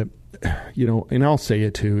tell you that, and I'll say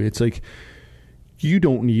it too, it's like you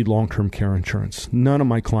don't need long-term care insurance. None of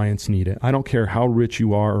my clients need it. I don't care how rich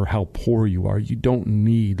you are or how poor you are. You don't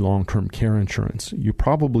need long-term care insurance. You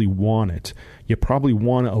probably want it. You probably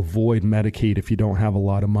want to avoid Medicaid if you don't have a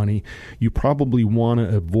lot of money. You probably want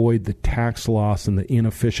to avoid the tax loss and the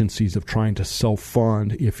inefficiencies of trying to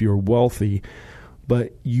self-fund if you're wealthy.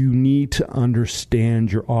 But you need to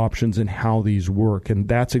understand your options and how these work. And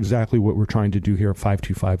that's exactly what we're trying to do here at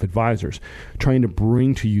 525 Advisors, trying to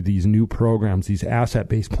bring to you these new programs, these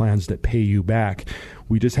asset-based plans that pay you back.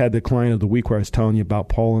 We just had the client of the week where I was telling you about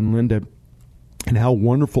Paul and Linda and how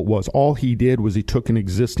wonderful it was. All he did was he took an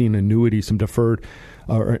existing annuity, some deferred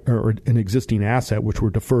or an existing asset, which were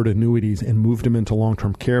deferred annuities, and moved them into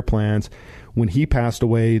long-term care plans. When he passed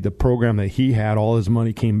away, the program that he had, all his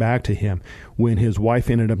money came back to him. When his wife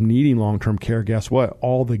ended up needing long-term care, guess what?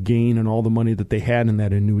 All the gain and all the money that they had in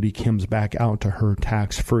that annuity comes back out to her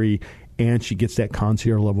tax-free, and she gets that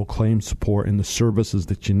concierge level claim support and the services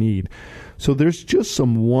that you need. So there's just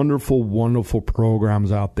some wonderful, wonderful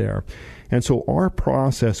programs out there. And so our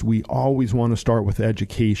process, we always want to start with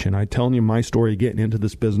education. I'm telling you my story getting into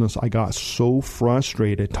this business. I got so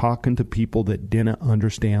frustrated talking to people that didn't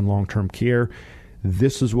understand long-term care.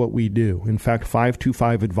 This is what we do. In fact,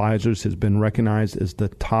 525 Advisors has been recognized as the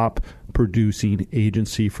top producing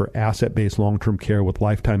agency for asset-based long-term care with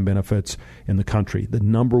lifetime benefits in the country. The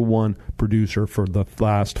number one producer for the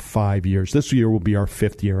last 5 years. This year will be our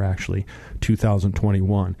 5th year, actually,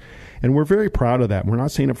 2021. And we're very proud of that. We're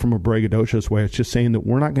not saying it from a braggadocious way. It's just saying that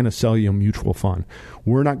we're not going to sell you a mutual fund.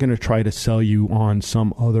 We're not going to try to sell you on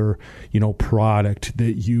some other, product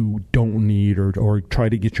that you don't need or try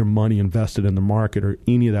to get your money invested in the market or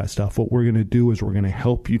any of that stuff. What we're going to do is we're going to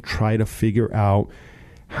help you try to figure out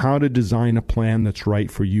how to design a plan that's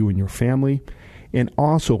right for you and your family. And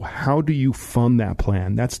also, how do you fund that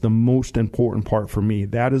plan? That's the most important part for me.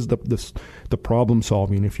 That is the problem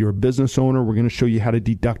solving. If you're a business owner, we're going to show you how to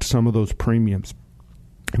deduct some of those premiums.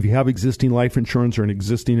 If you have existing life insurance or an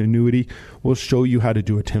existing annuity, we'll show you how to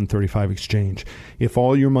do a 1035 exchange. If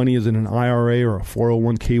all your money is in an IRA or a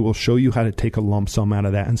 401k, we'll show you how to take a lump sum out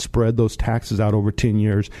of that and spread those taxes out over 10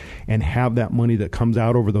 years and have that money that comes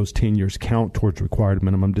out over those 10 years count towards required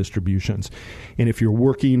minimum distributions. And if you're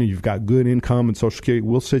working and you've got good income and Social Security,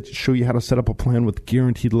 we'll show you how to set up a plan with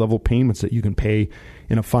guaranteed level payments that you can pay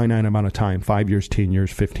in a finite amount of time, 5 years, 10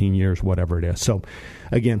 years, 15 years, whatever it is. So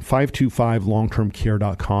again,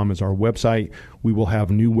 525longtermcare.com is our website. We will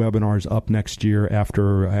have new webinars up next year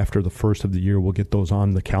after the first of the year. We'll get those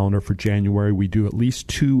on the calendar for January. We do at least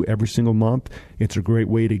 2 every single month. It's a great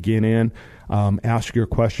way to get in, ask your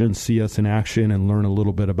questions, see us in action, and learn a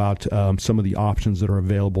little bit about some of the options that are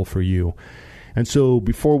available for you. And so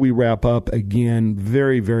before we wrap up, again,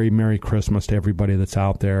 very, very Merry Christmas to everybody that's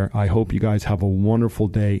out there. I hope you guys have a wonderful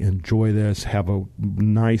day. Enjoy this. Have a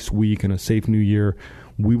nice week and a safe new year.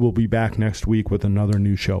 We will be back next week with another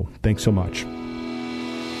new show. Thanks so much.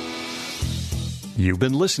 You've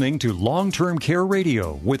been listening to Long-Term Care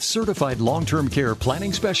Radio with certified long-term care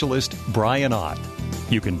planning specialist Brian Ott.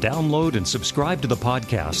 You can download and subscribe to the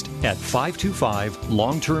podcast at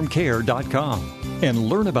 525longtermcare.com and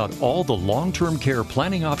learn about all the long-term care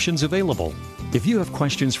planning options available. If you have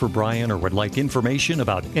questions for Brian or would like information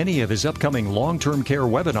about any of his upcoming long-term care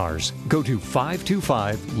webinars, go to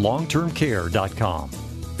 525longtermcare.com.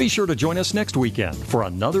 Be sure to join us next weekend for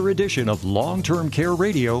another edition of Long-Term Care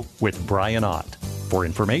Radio with Brian Ott. For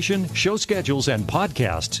information, show schedules, and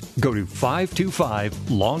podcasts, go to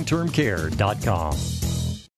 525longtermcare.com.